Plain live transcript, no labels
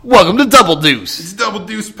Welcome to Double Deuce. It's Double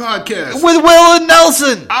Deuce Podcast. With Will and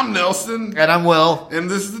Nelson. I'm Nelson. And I'm Will. And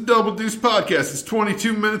this is the Double Deuce Podcast. It's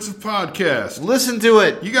 22 minutes of podcast. Listen to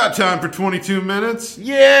it. You got time for 22 minutes?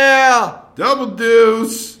 Yeah. Double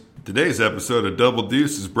Deuce. Today's episode of Double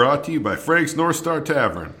Deuce is brought to you by Frank's North Star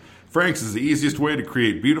Tavern. Frank's is the easiest way to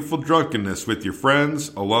create beautiful drunkenness with your friends,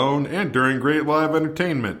 alone, and during great live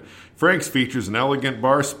entertainment. Frank's features an elegant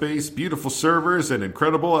bar space, beautiful servers, and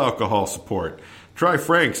incredible alcohol support. Try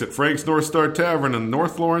Frank's at Frank's North Star Tavern in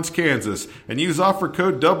North Lawrence, Kansas, and use offer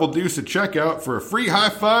code Double Deuce at checkout for a free high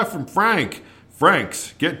five from Frank.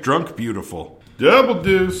 Frank's, get drunk beautiful. Double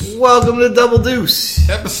Deuce. Welcome to Double Deuce.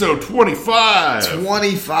 Episode 25.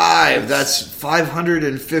 25. That's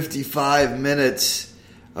 555 minutes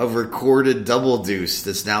of recorded Double Deuce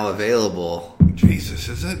that's now available. Jesus,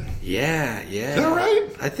 is it? Yeah. Is that right?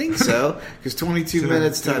 I think so. Because 22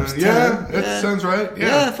 minutes times 10. Yeah, that sounds right.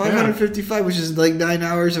 Yeah, 555, which is like 9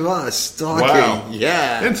 hours of us talking. Wow.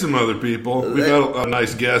 Yeah. And some other people. We've had a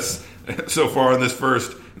nice guest so far in this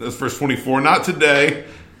first 24. Not today,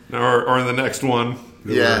 or in the next one.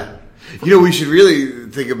 Yeah. You know, we should really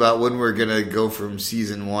think about when we're going to go from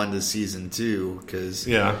season 1 to season 2, because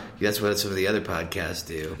that's what some of the other podcasts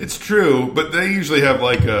do. It's true, but they usually have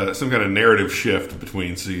like some kind of narrative shift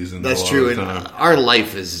between seasons. That's true, and our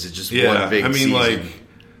life is just one big season.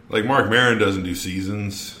 like Mark Maron doesn't do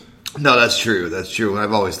seasons. No, that's true. That's true.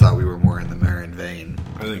 I've always thought we were more in the Maron vein.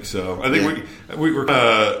 I think so. I think we were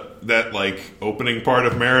that like opening part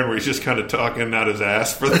of Maron where he's just kind of talking out his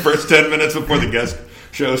ass for the first 10 minutes before the guest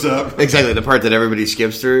shows up. Exactly, the part that everybody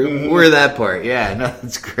skips through. Mm-hmm. We're that part. Yeah, no,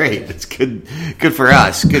 it's great. It's good for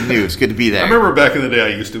us. Good news. Good to be there. I remember back in the day I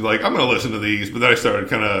used to be like, I'm going to listen to these, but then I started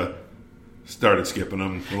skipping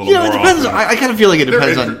them a little more it depends. often. I kind of feel like it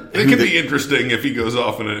depends on... It can be interesting if he goes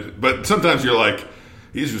off in it, but sometimes you're like,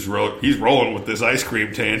 he's rolling with this ice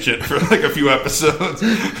cream tangent for like a few episodes.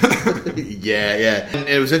 Yeah. And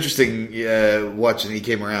it was interesting watching. He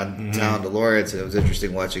came around town to Lawrence, and it was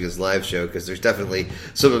interesting watching his live show because there's definitely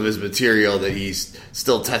some of his material that he's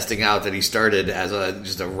still testing out that he started as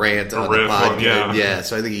just a rant on the podcast. Yeah,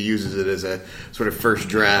 so I think he uses it as a sort of first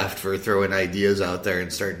draft for throwing ideas out there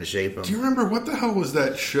and starting to shape them. Do you remember what the hell was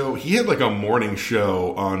that show? He had like a morning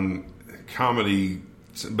show on comedy.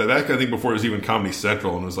 But back, I think before it was even Comedy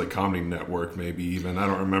Central, and it was like Comedy Network, maybe even. I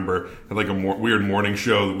don't remember. Had like a weird morning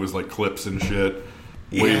show that was like clips and shit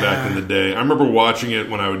way back in the day. I remember watching it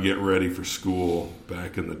when I would get ready for school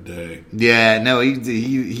back in the day. Yeah, no,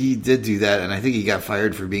 he did do that, and I think he got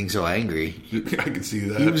fired for being so angry. I could see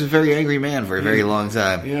that. He was a very angry man for a very long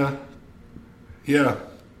time. Yeah.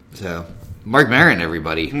 So, Mark Maron,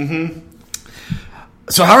 everybody. Mm-hmm.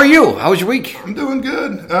 So how are you? How was your week? I'm doing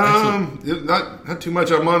good. Not too much.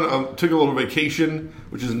 Took a little vacation,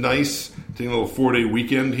 which is nice. Taking a little 4-day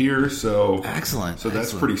weekend here. So excellent. So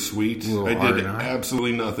that's pretty sweet. I did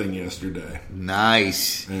absolutely nothing yesterday.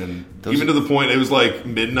 Nice. And even to the point, it was like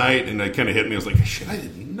midnight, and it kind of hit me. I was like, shit, I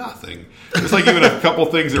did nothing. It was like even a couple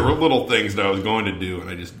things that were little things that I was going to do, and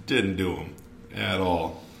I just didn't do them at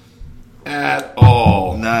all.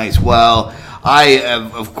 Nice. Well, I,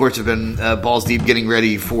 of course, have been balls deep getting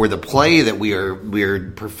ready for the play that we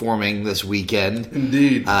are performing this weekend.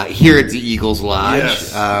 Indeed. Here at the Eagles Lodge.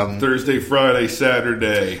 Yes. Thursday, Friday,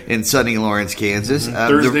 Saturday. In sunny Lawrence, Kansas.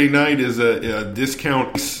 Thursday night is a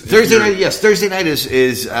discount. Thursday night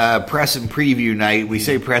is press and preview night. We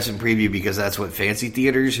say press and preview because that's what fancy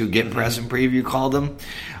theaters who get press and preview call them.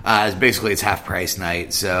 It's half price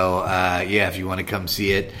night. So, if you want to come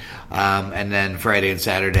see it. And then Friday and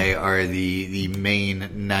Saturday are the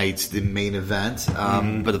main nights, the main event.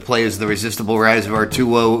 But the play is The Resistible Rise of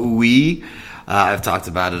Arturo Ui. I've talked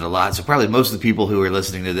about it a lot, so probably most of the people who are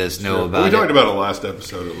listening to this know about it. We talked about it last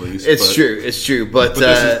episode, at least. It's true. But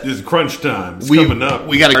this is crunch time. It's coming up.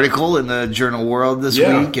 We got an article in the Journal World this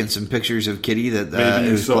week and some pictures of Kitty that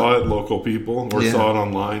maybe you saw it, local people, or saw it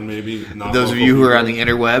online. Maybe not. Those of you who are on the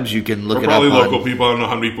interwebs, you can look it up. Probably local people. I don't know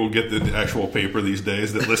how many people get the actual paper these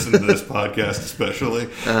days that listen to this podcast, especially.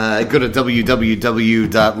 Go to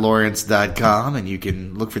www.lawrence.com and you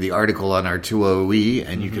can look for the article on Arturo Ui,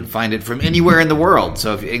 and you can find it from anywhere in the world.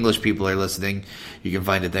 So if English people are listening, you can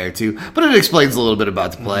find it there too. But it explains a little bit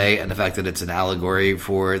about the play and the fact that it's an allegory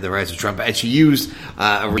for the rise of Trump. And she used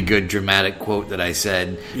a really good dramatic quote that I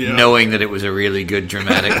said, knowing that it was a really good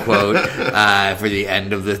dramatic quote for the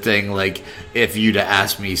end of the thing. Like, if you'd have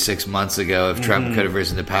asked me 6 months ago if Trump could have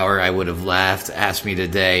risen to power, I would have laughed. Ask me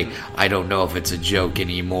today, I don't know if it's a joke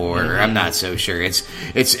anymore. I'm not so sure. It's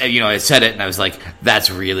I said it and I was like,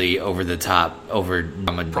 that's really over the top, over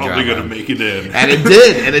drama. Probably going to make it in. And it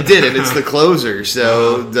did, and it's the closer.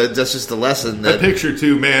 So that's just the lesson. The picture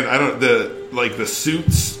too, man. The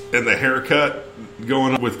suits and the haircut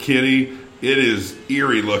going on with Kitty. It is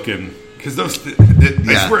eerie looking because I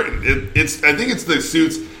swear I think it's the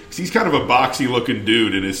suits. He's kind of a boxy looking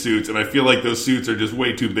dude in his suits, and I feel like those suits are just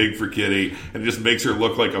way too big for Kitty, and it just makes her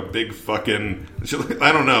look like a big fucking.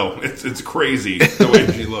 I don't know. It's crazy the way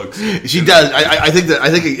she looks. She does. I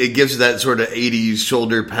think it gives that sort of 80s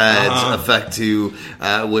shoulder pads effect to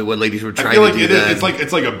what ladies were trying to do.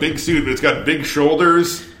 It's like a big suit, but it's got big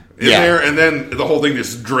shoulders. There, and then the whole thing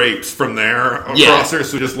just drapes from there across her,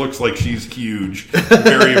 so it just looks like she's huge,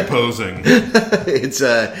 very imposing. It's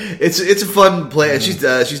a fun play.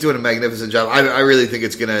 She's doing a magnificent job. I really think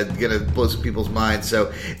it's gonna blow some people's minds. So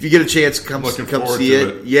if you get a chance, come see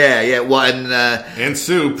it. Yeah. Well, and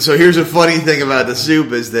Soup. So here's a funny thing about the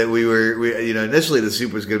Soup is that we initially the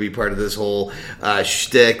Soup was going to be part of this whole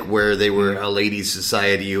shtick where they were a ladies'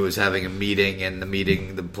 society who was having a meeting, and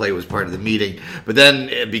the play was part of the meeting, but then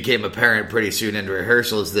it became apparent pretty soon into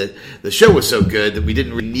rehearsals that the show was so good that we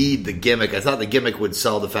didn't really need the gimmick. I thought the gimmick would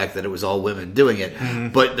sell the fact that it was all women doing it,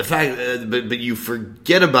 but the fact, but you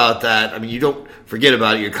forget about that. I mean, you don't forget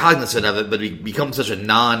about it; you're cognizant of it, but it becomes such a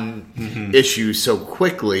non-issue so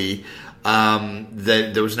quickly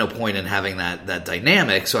that there was no point in having that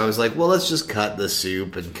dynamic. So I was like, well, let's just cut the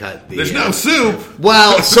Soup and cut the. There's no soup.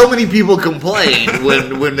 Well, so many people complained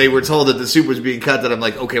when they were told that the Soup was being cut that I'm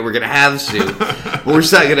like, okay, we're gonna have soup, but we're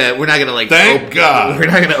not gonna like. Thank God. We're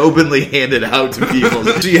not gonna openly hand it out to people.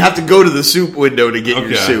 So you have to go to the Soup window to get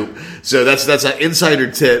your soup. So that's an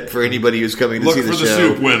insider tip for anybody who's coming to see the show. Look for the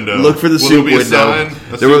Soup window. Look for the Soup window.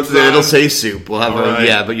 It'll say soup. We'll have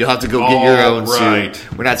but you'll have to go get your own soup.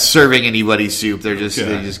 We're not serving anybody's soup. They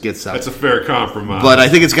just get some. That's a fair compromise. But I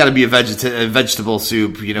think it's got to be a vegetable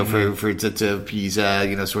soup, for to appease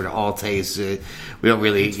sort of all tastes. We don't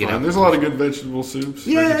really, There's a lot of good vegetable soups.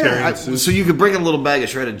 Yeah, so you could bring a little bag of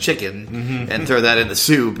shredded chicken and throw that in the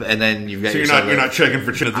soup, and then you've got. So you're not checking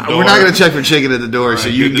for chicken at the door. We're not going to check for chicken at the door, so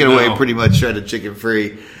you can get away pretty much shredded chicken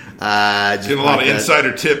free. Getting a lot of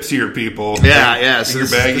insider tips here, people. Yeah. So your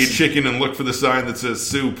baggy chicken and look for the sign that says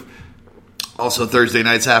soup. Also, Thursday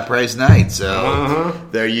night's half price night, so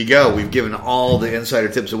there you go. We've given all the insider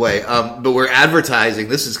tips away, but we're advertising.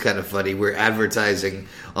 This is kind of funny. We're advertising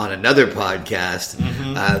on another podcast,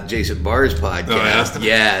 Jason Barr's podcast. Oh,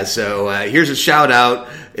 yeah? So here's a shout out.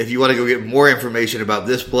 If you want to go get more information about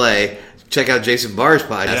this play, check out Jason Barr's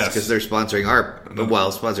podcast because they're sponsoring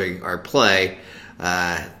our play.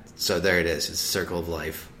 So there it is. It's a Circle of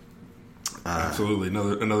Life. Absolutely,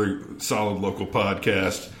 another solid local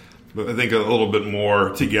podcast. But I think a little bit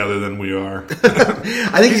more together than we are.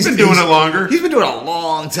 I think he's been doing it longer. He's been doing it a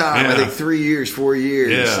long time. Yeah. I think 3 years, 4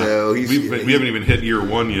 years. Yeah. So we haven't even hit year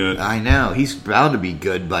one yet. I know. He's bound to be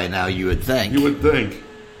good by now, you would think. You would think.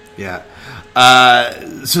 Yeah.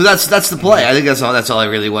 So that's the play. I think that's all I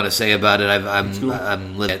really want to say about it.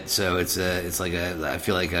 I'm lit. So it's like I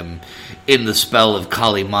feel like I'm in the spell of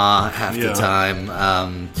Kali Ma half the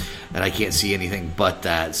time. And I can't see anything but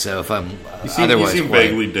that. So if I'm otherwise, you seem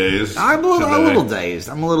vaguely dazed. I'm a little dazed.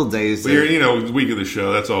 But you're, week of the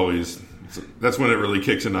show. That's when it really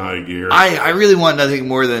kicks into high gear. I really want nothing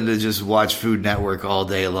more than to just watch Food Network all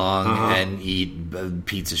day long and eat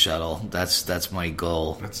Pizza Shuttle. That's my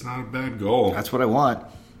goal. That's not a bad goal. That's what I want.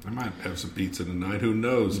 I might have some pizza tonight. Who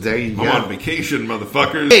knows? There you go. I'm on vacation,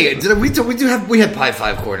 motherfuckers. Hey, we had Pie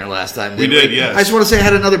 5 Corner last time. We did, yes. I just want to say I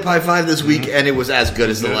had another Pie 5 this week, and it was as good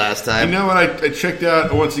as the last time. You know what? I checked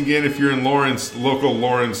out once again. If you're in local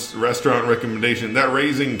Lawrence restaurant recommendation, that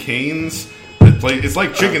Raising Cane's. It's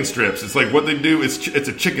like chicken strips. It's like what they do. It's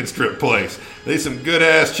a chicken strip place. They some good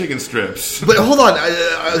ass chicken strips. But hold on.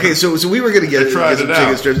 Okay, so we were going to get some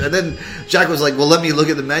chicken strips, and then Jack was like, "Well, let me look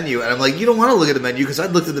at the menu." And I'm like, "You don't want to look at the menu because I'd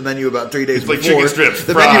looked at the menu about 3 days before. It's like chicken strips.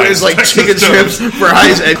 The menu is like chicken strips,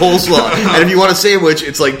 fries, and coleslaw. And if you want a sandwich,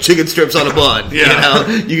 it's like chicken strips on a bun. Yeah,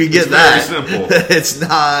 you can get that. Very simple. It's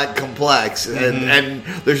not complex, and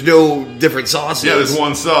there's no different sauces. Yeah, there's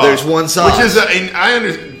one sauce. Which is, I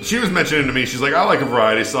understand. She was mentioning to me, she's like, I like a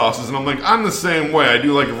variety of sauces. And I'm like, I'm the same way. I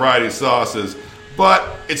do like a variety of sauces. But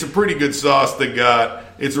it's a pretty good sauce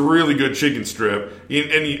it's a really good chicken strip.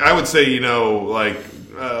 And I would say,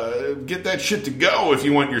 get that shit to go if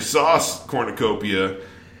you want your sauce cornucopia.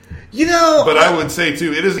 But I would say,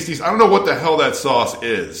 too, I don't know what the hell that sauce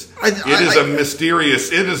is.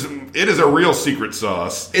 It is it is a real secret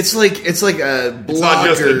sauce. It's like a block.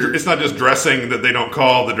 It's not just dressing that they don't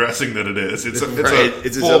call the dressing that it is. It's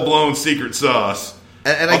a full blown secret sauce.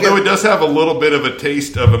 Although it does have a little bit of a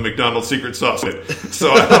taste of a McDonald's secret sauce,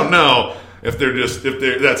 so I don't know if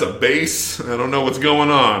that's a base. I don't know what's going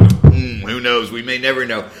on. Who knows? We may never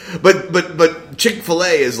know. But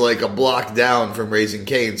Chick-fil-A is like a block down from Raising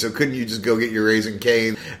Cane's, so couldn't you just go get your Raising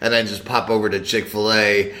Cane's and then just pop over to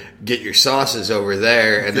Chick-fil-A, get your sauces over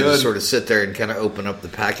there, and then just sort of sit there and kind of open up the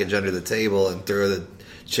package under the table and throw the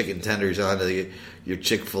chicken tenders onto your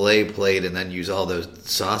Chick-fil-A plate and then use all those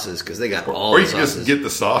sauces because they got all the sauces. Or you can just get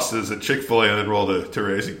the sauces at Chick-fil-A and then roll to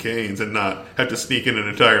Raising Cane's and not have to sneak in an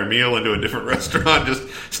entire meal into a different restaurant. Just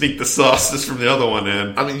sneak the sauces from the other one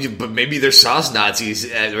in. I mean, but maybe they're sauce Nazis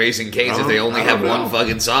at Raising Cane's if they only have one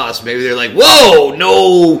fucking sauce. Maybe they're like, whoa,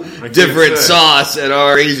 no different sauce at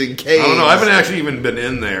our Raising Cane's. I don't know. I haven't actually even been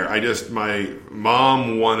in there. My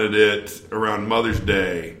mom wanted it around Mother's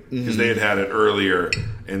Day because they had it earlier.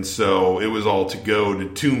 And so it was all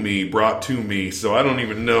brought to me. So I don't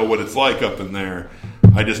even know what it's like up in there.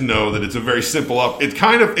 I just know that it's a very simple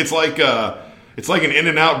it's like an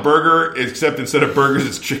In-N-Out burger, except instead of burgers,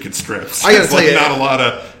 it's chicken strips. I gotta tell you, not a lot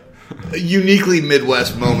of uniquely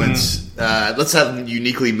Midwest moments. Let's have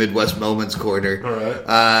uniquely Midwest moments corner. All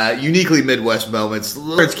right. Uniquely Midwest moments.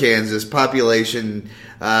 Lawrence, Kansas, population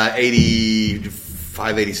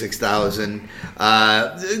 86,000.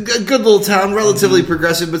 Good little town, relatively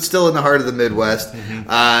progressive, but still in the heart of the Midwest.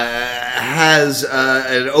 Has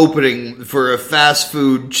an opening for a fast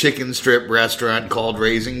food chicken strip restaurant called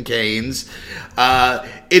Raising Cane's.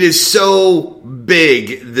 It is so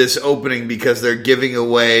big, this opening, because they're giving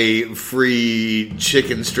away free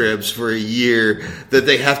chicken strips for a year that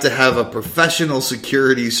they have to have a professional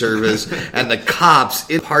security service and the cops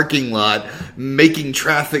in the parking lot making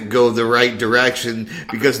traffic go the right direction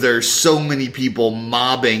because there are so many people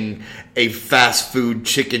mobbing a fast food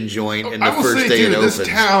chicken joint in the first day it opens. This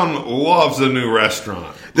town loves a new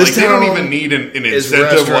restaurant. They don't even need an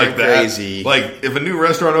incentive like that. Crazy. Like, if a new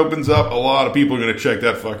restaurant opens up, a lot of people are going to check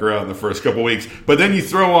that fucker out in the first couple weeks. But then you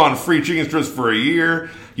throw on free chicken strips for a year,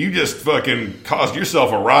 you just fucking caused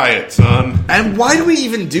yourself a riot, son. And why do we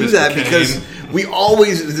even do Mr. that? Kane. Because we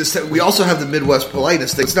also have the Midwest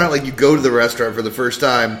politeness thing. It's not like you go to the restaurant for the first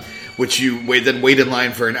time, which you wait in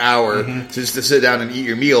line for an hour just to sit down and eat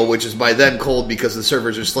your meal, which is by then cold because the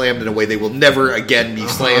servers are slammed in a way they will never again be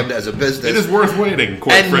slammed as a business. It is worth waiting,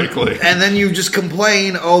 quite frankly. And then you just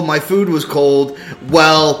complain, oh, my food was cold.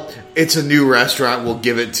 Well, it's a new restaurant. We'll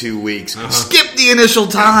give it 2 weeks. Skip the initial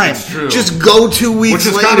time. That's true. Just go 2 weeks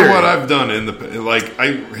later. Which is kind of what I've done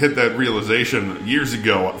I hit that realization years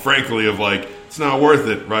ago, frankly, of it's not worth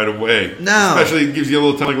it right away. No. Especially it gives you a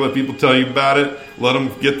little time to let people tell you about it. Let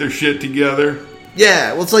them get their shit together.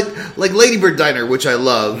 Yeah, well, it's like Lady Bird Diner, which I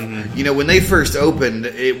love. You know, when they first opened,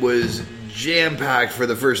 it was jam-packed for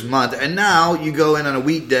the first month. And now you go in on a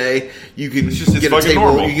weekday, you can get a table.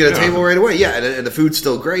 Normal. You get a table right away. Yeah, and the food's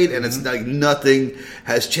still great, and it's like nothing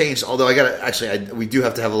has changed. Although we do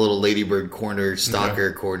have to have a little Lady Bird corner,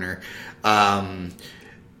 stalker corner.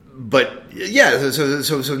 But yeah,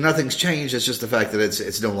 so nothing's changed. It's just the fact that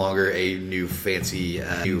it's no longer a new fancy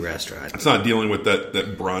new restaurant. It's not dealing with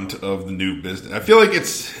that brunt of the new business. I feel like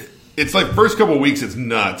it's like first couple of weeks it's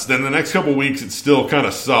nuts. Then the next couple of weeks it's still kind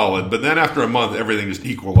of solid. But then after a month everything just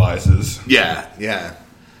equalizes. Yeah.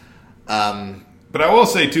 But I will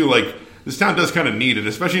say too, this town does kind of need it,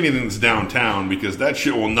 especially anything that's downtown, because that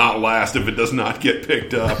shit will not last if it does not get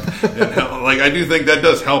picked up. And I do think that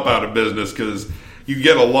does help out a business because you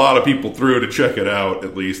get a lot of people through to check it out,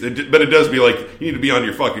 at least. But it does be you need to be on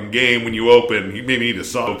your fucking game when you open. You maybe need to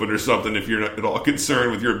soft open or something if you're not at all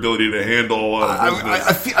concerned with your ability to handle a lot of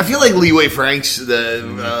business. I feel like Leeway Frank's,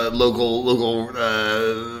 the local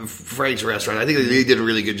Frank's restaurant, I think they did a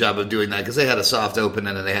really good job of doing that because they had a soft open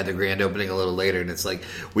and then they had the grand opening a little later, and it's like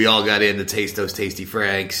we all got in to taste those tasty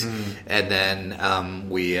Franks, and then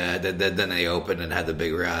then they opened and had the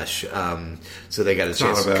big rush. So they got a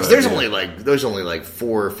chance because there's only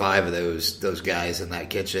 4 or 5 of those guys in that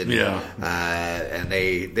kitchen, and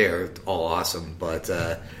they're all awesome, but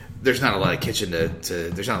there's not a lot of kitchen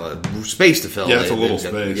there's not a lot of space to fill. Yeah, it's a little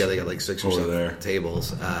space. Yeah, they got 6 or 7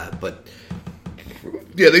 tables, but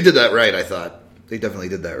Yeah, they did that right, I thought. They definitely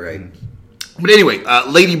did that right. But anyway,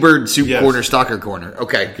 Lady Bird Soup Corner, Stalker Corner.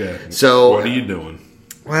 Okay. So what are you doing?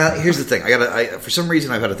 Well, here's the thing. For some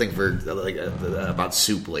reason, I've had a thing for about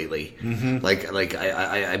soup lately. Mm-hmm.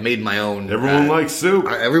 I made my own. Everyone likes soup.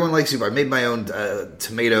 Everyone likes soup. I made my own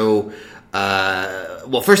tomato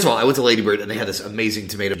Well, first of all, I went to Lady Bird and they had this amazing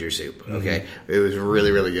tomato ginger soup. Okay, it was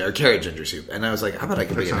really, really good. Or carrot ginger soup, and I was like, "How about I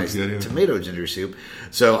can make a nice tomato ginger soup?"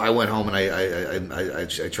 So I went home and I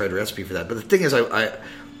tried a recipe for that. But the thing is,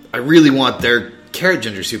 I really want their carrot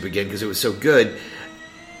ginger soup again because it was so good.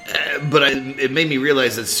 But it made me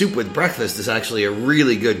realize that soup with breakfast is actually a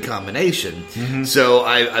really good combination. Mm-hmm. So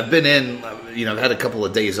I've been in, I've had a couple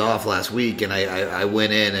of days off last week, and I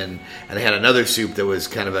went in and I had another soup that was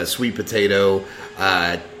kind of a sweet potato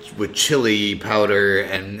with chili powder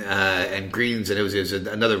and greens, and it was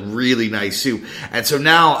another really nice soup. And so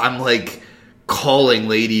now I'm like calling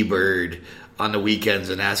Lady Bird on the weekends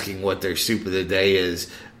and asking what their soup of the day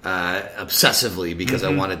is. Obsessively because I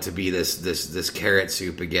want it to be this carrot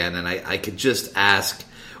soup again, and I could just ask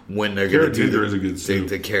when they're going to do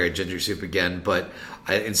the carrot ginger soup again, but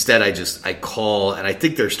instead I call, and I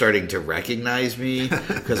think they're starting to recognize me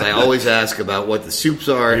because I always ask about what the soups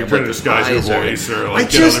are and what the disguise your voice or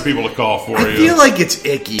get other people to call for you. I feel like it's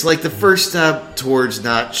icky. It's like the first step towards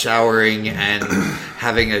not showering and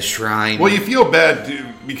having a shrine. Well, you feel bad too,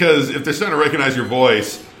 because if they're starting to recognize your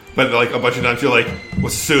voice. But like a bunch of times you're like,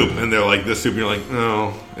 what's soup? And they're like, this soup. And you're like,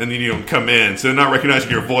 no. And then you don't come in. So they're not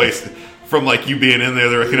recognizing your voice from like you being in there.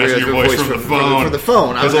 They're recognizing your voice from the phone. From the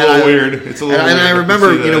phone. It's a little weird. It's a little weird. And I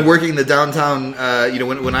remember, working the downtown,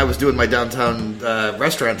 when I was doing my downtown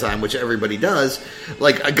restaurant time, which everybody does,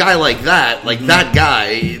 like a guy like that, that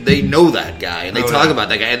guy, they know that guy. And they talk about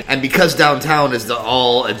that guy. And because downtown is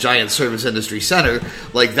all a giant service industry center,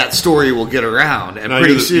 like that story will get around. And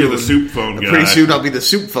pretty soon, you're the soup phone guy. Pretty soon I'll be the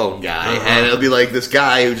soup phone guy. And it'll be like this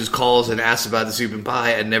guy who just calls and asks about the soup and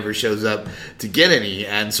pie and never shows up to get any.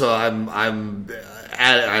 And so I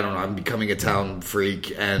don't know, I'm becoming a town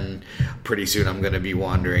freak, and pretty soon I'm going to be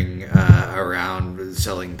wandering around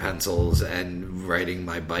selling pencils and riding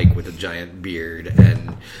my bike with a giant beard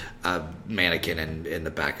and a mannequin in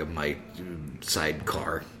the back of my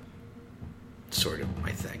sidecar. Sort of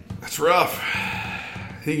my thing. That's rough.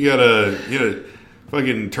 I think you gotta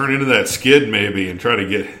fucking turn into that skid maybe and try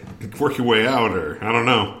to work your way out, or I don't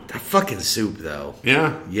know. That fucking soup though.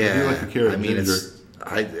 Yeah? Yeah. I do like the carrot ginger.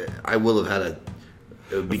 I will have had a...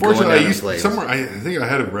 Unfortunately, I think I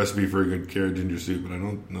had a recipe for a good carrot ginger soup, but I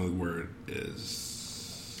don't know where it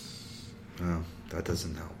is. Oh, that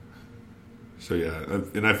doesn't help. So yeah,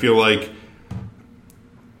 and I feel like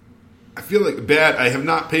bad. I have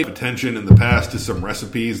not paid attention in the past to some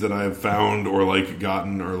recipes that I have found or like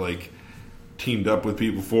gotten or like teamed up with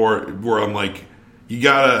people for, where I'm like, you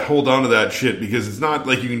gotta hold on to that shit because it's not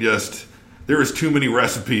like you can just. There is too many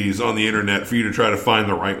recipes on the internet for you to try to find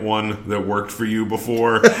the right one that worked for you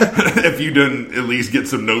before. If you didn't at least get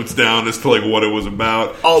some notes down as to like what it was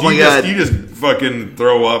about. Oh my God. You just fucking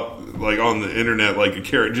throw up like on the internet like a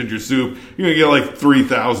carrot ginger soup. You're going to get like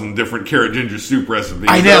 3,000 different carrot ginger soup recipes.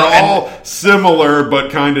 I know. They're all similar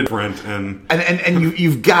but kind of different. And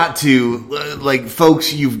you've got to, like,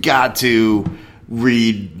 folks, you've got to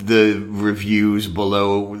read the reviews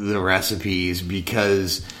below the recipes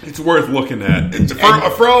because it's worth looking at.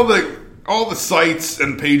 For all the sites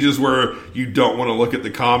and pages where you don't want to look at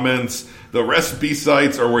the comments, the recipe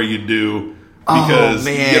sites are where you do, because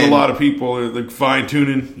you get a lot of people like fine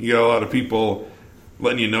tuning. You get a lot of people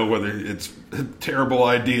letting you know whether it's a terrible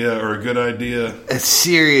idea or a good idea.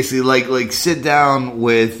 Seriously, like sit down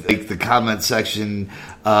with like the comment section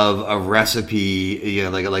of a recipe,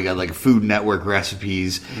 like a Food Network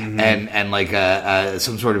recipes, and like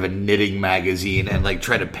some sort of a knitting magazine, and like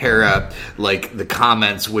try to pair up like the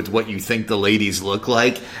comments with what you think the ladies look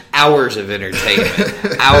like. Hours of entertainment,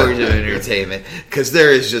 because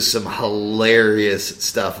there is just some hilarious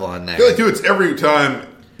stuff on there. I feel like, dude, it's every time.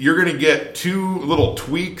 You're going to get two little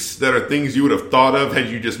tweaks that are things you would have thought of had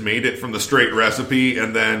you just made it from the straight recipe,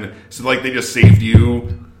 and then so like they just saved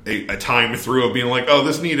you a time through of being like, oh,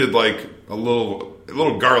 this needed like a little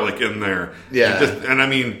garlic in there. Yeah. And I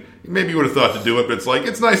mean, maybe you would have thought to do it, but it's like,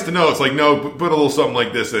 it's nice to know. It's like, no, put a little something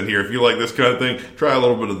like this in here. If you like this kind of thing, try a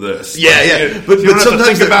little bit of this. Yeah, like, yeah. But you don't have to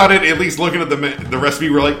think about it, at least looking at the recipe,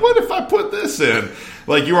 we're like, what if I put this in?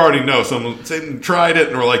 Like, you already know. Someone tried it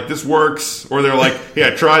and we're like, this works. Or they're like,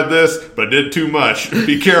 hey, I tried this, but I did too much.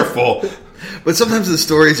 Be careful. But sometimes the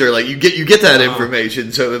stories are like you get that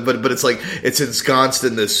information, so but it's like it's ensconced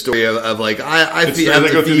in this story of like I have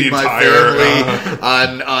to feed my family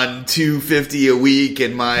on $2.50 a week,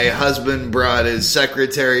 and my husband brought his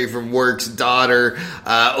secretary from work's daughter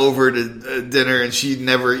over to dinner, and she'd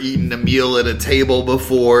never eaten a meal at a table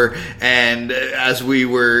before, and as we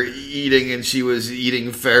were eating and she was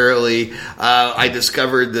eating fairly, I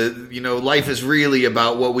discovered that, life is really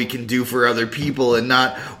about what we can do for other people and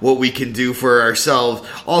not what we can do for ourselves.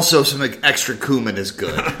 Also, some extra cumin is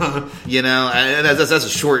good, and that's a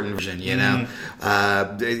shortened version,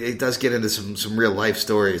 It does get into some real life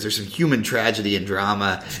stories. There's some human tragedy and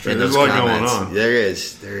drama in those There's a lot comments. going on. There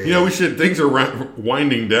is. Things are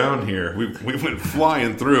winding down here. We went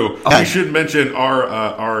flying through. We should mention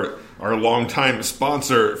our longtime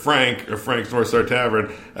sponsor, Frank's North Star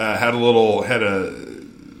Tavern, had a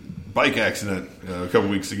bike accident a couple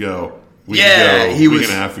weeks ago. Week and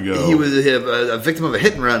a half ago. He was a victim of a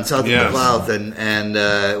hit and run south of McLeod,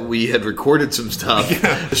 and we had recorded some stuff.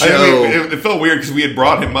 Yeah. It felt weird because we had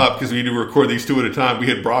brought him up, because we do record these two at a time. We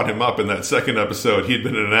had brought him up in that second episode. He had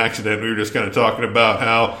been in an accident. We were just kind of talking about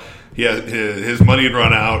how his money had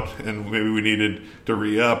run out, and maybe we needed to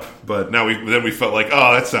re-up. But now we felt like,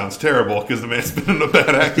 that sounds terrible because the man's been in a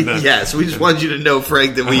bad accident. Yeah, so we just wanted you to know,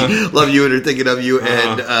 Frank, that we love you and are thinking of you.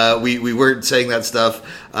 And we weren't saying that stuff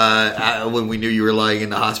when we knew you were lying in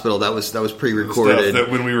the hospital. That was pre-recorded. That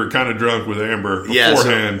when we were kind of drunk with Amber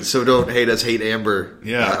beforehand. Yeah, so don't hate us, hate Amber.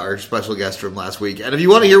 Yeah, our special guest from last week. And if you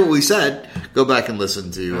want to hear what we said, go back and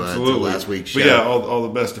listen to last week's show. But yeah, all the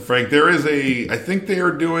best to Frank. There is I think they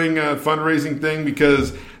are doing a fundraising thing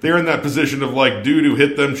because they're in that position of like, dude who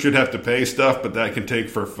hit them should have to pay stuff, but that can take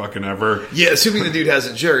for fucking ever. Yeah, assuming the dude has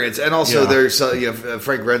insurance, and also there's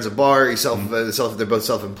Frank runs a bar. They're both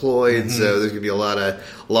self-employed, so there's gonna be a lot of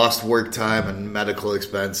lost work time and medical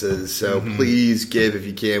expenses. So please give if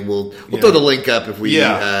you can. We'll throw the link up if we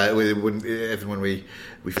when we.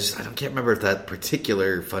 I can't remember if that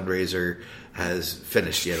particular fundraiser has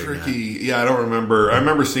finished yet. Tricky. Yeah, I don't remember. I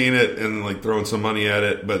remember seeing it and like throwing some money at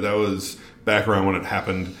it, but that was back around when it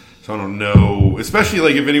happened. So I don't know. Especially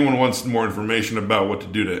like if anyone wants more information about what to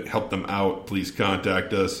do to help them out, please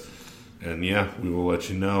contact us. And we will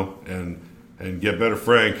let you know. And get better,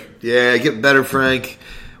 Frank. Yeah, get better, Frank.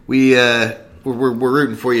 We're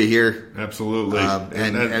rooting for you here. Absolutely.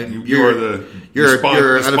 And you're an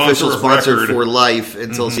unofficial sponsor for life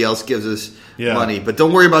until somebody else gives us money. But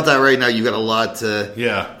don't worry about that right now. You've got a lot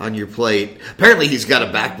on your plate. Apparently he's got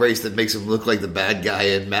a back brace that makes him look like the bad guy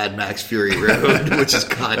in Mad Max Fury Road, which is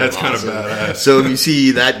kind of awesome. Kind of badass. So if you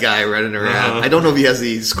see that guy running around, I don't know if he has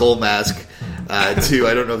the skull mask too.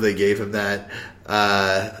 I don't know if they gave him that.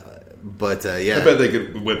 But I bet they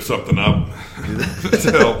could whip something up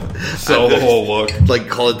to help sell the whole look. Like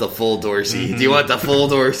call it the full Dorsey. Do you want the full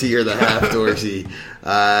Dorsey or the half Dorsey?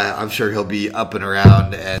 I'm sure he'll be up and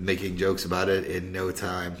around and making jokes about it in no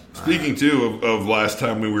time. Speaking too of last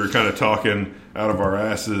time we were kind of talking out of our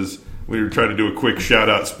asses. We were trying to do a quick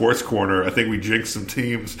shout-out Sports Corner. I think we jinxed some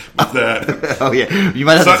teams with that. Oh, yeah. You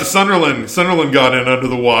might have Sunderland got in under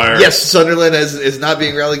the wire. Yes, Sunderland is not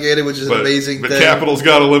being relegated, which is an amazing thing. The Capitals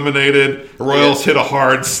got eliminated. The Royals hit a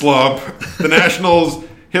hard slump. The Nationals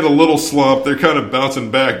hit a little slump. They're kind of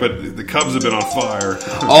bouncing back, but the Cubs have been on fire.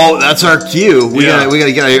 Oh, that's our cue. We gotta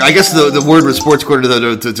get out of here. I guess the word with Sports Corner,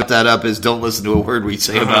 though, to tip that up, is don't listen to a word we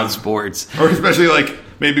say about sports. Or especially like...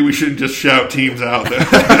 Maybe we shouldn't just shout teams out there.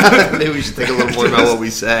 Maybe we should think a little more about what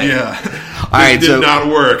we say. Yeah. All right. Did not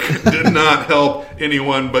work. Did not help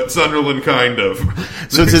anyone, but Sunderland kind of.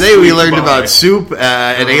 So today we learned about soup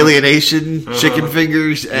and alienation, chicken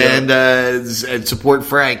fingers, and support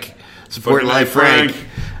Frank. Support Live Frank.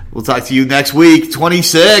 We'll talk to you next week.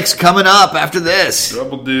 26 coming up after this.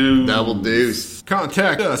 Double Deuce. Double Deuce.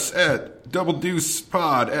 Contact us at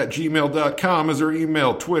doubledeucepod@gmail.com is our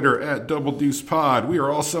email. Twitter at doubledeucepod. We are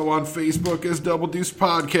also on Facebook as Double Deuce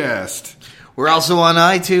Podcast. We're also on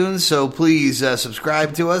iTunes, so please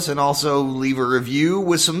subscribe to us and also leave a review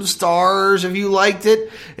with some stars if you liked it.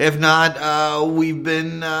 If not, we've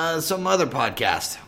been some other podcast.